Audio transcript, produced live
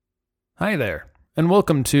Hi there, and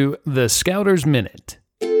welcome to the Scouter's Minute.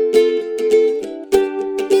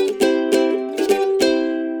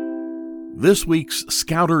 This week's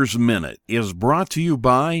Scouter's Minute is brought to you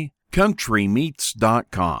by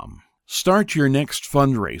countrymeats.com. Start your next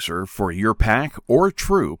fundraiser for your pack or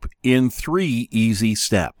troop in 3 easy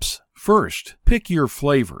steps. First, pick your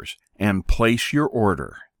flavors and place your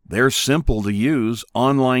order. Their simple-to-use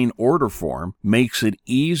online order form makes it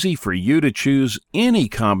easy for you to choose any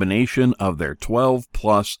combination of their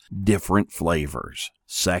 12-plus different flavors.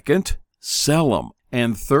 Second, sell them.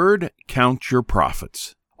 And third, count your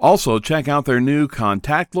profits. Also, check out their new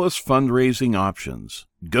contactless fundraising options.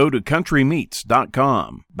 Go to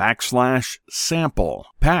countrymeats.com/sample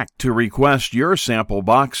pack to request your sample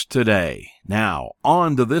box today. Now,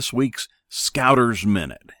 on to this week's Scouter's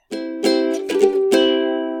Minute.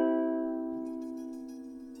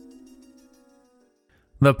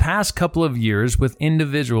 The past couple of years with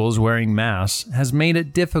individuals wearing masks has made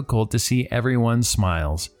it difficult to see everyone's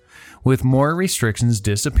smiles. With more restrictions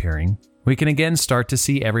disappearing, we can again start to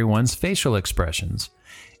see everyone's facial expressions.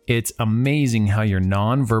 It's amazing how your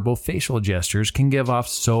non-verbal facial gestures can give off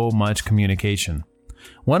so much communication.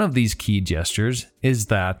 One of these key gestures is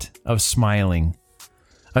that of smiling.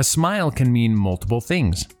 A smile can mean multiple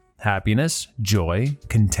things: happiness, joy,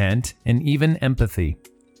 content, and even empathy.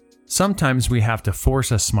 Sometimes we have to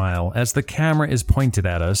force a smile as the camera is pointed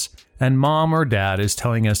at us and mom or dad is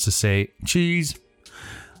telling us to say, cheese.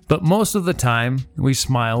 But most of the time, we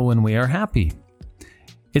smile when we are happy.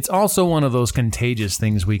 It's also one of those contagious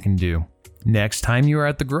things we can do. Next time you are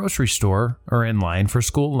at the grocery store or in line for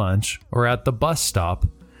school lunch or at the bus stop,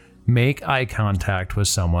 make eye contact with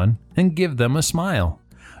someone and give them a smile.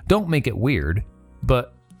 Don't make it weird,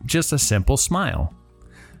 but just a simple smile.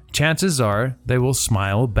 Chances are they will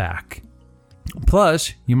smile back.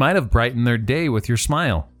 Plus, you might have brightened their day with your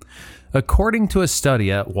smile. According to a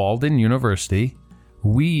study at Walden University,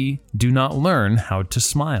 we do not learn how to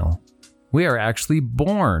smile. We are actually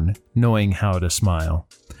born knowing how to smile.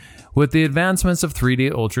 With the advancements of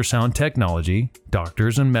 3D ultrasound technology,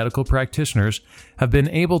 doctors and medical practitioners have been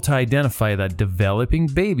able to identify that developing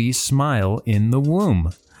babies smile in the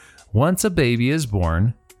womb. Once a baby is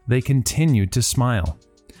born, they continue to smile.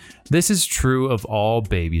 This is true of all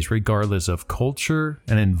babies, regardless of culture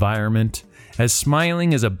and environment, as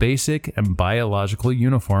smiling is a basic and biological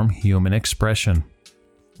uniform human expression.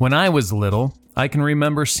 When I was little, I can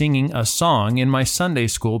remember singing a song in my Sunday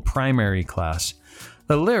school primary class.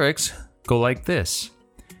 The lyrics go like this: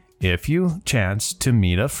 "If you chance to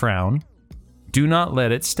meet a frown, do not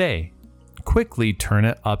let it stay. Quickly turn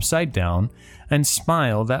it upside down and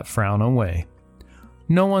smile that frown away.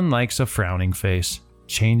 No one likes a frowning face.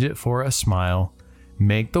 Change it for a smile.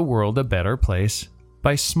 Make the world a better place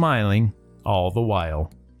by smiling all the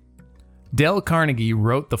while." Dale Carnegie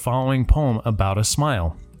wrote the following poem about a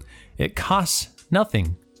smile. It costs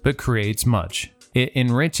nothing, but creates much. It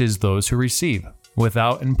enriches those who receive,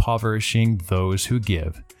 without impoverishing those who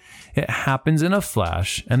give. It happens in a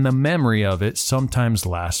flash, and the memory of it sometimes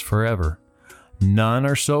lasts forever. None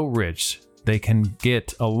are so rich they can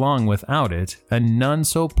get along without it, and none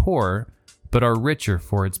so poor but are richer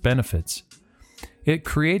for its benefits. It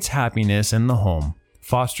creates happiness in the home,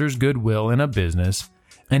 fosters goodwill in a business,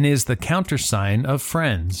 and is the countersign of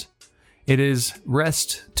friends. It is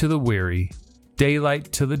rest to the weary,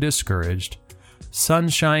 daylight to the discouraged,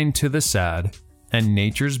 sunshine to the sad, and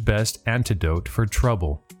nature's best antidote for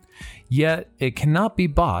trouble. Yet it cannot be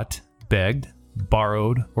bought, begged,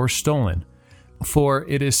 borrowed, or stolen, for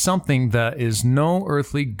it is something that is no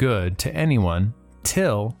earthly good to anyone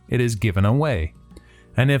till it is given away.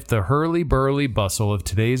 And if the hurly-burly bustle of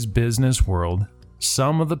today's business world,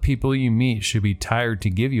 some of the people you meet should be tired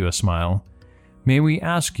to give you a smile, may we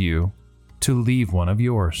ask you to leave one of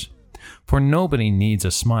yours. For nobody needs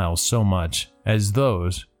a smile so much as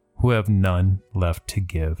those who have none left to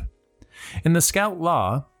give. In the Scout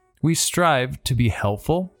Law, we strive to be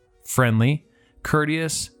helpful, friendly,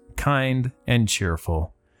 courteous, kind, and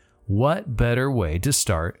cheerful. What better way to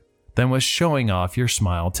start than with showing off your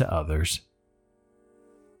smile to others?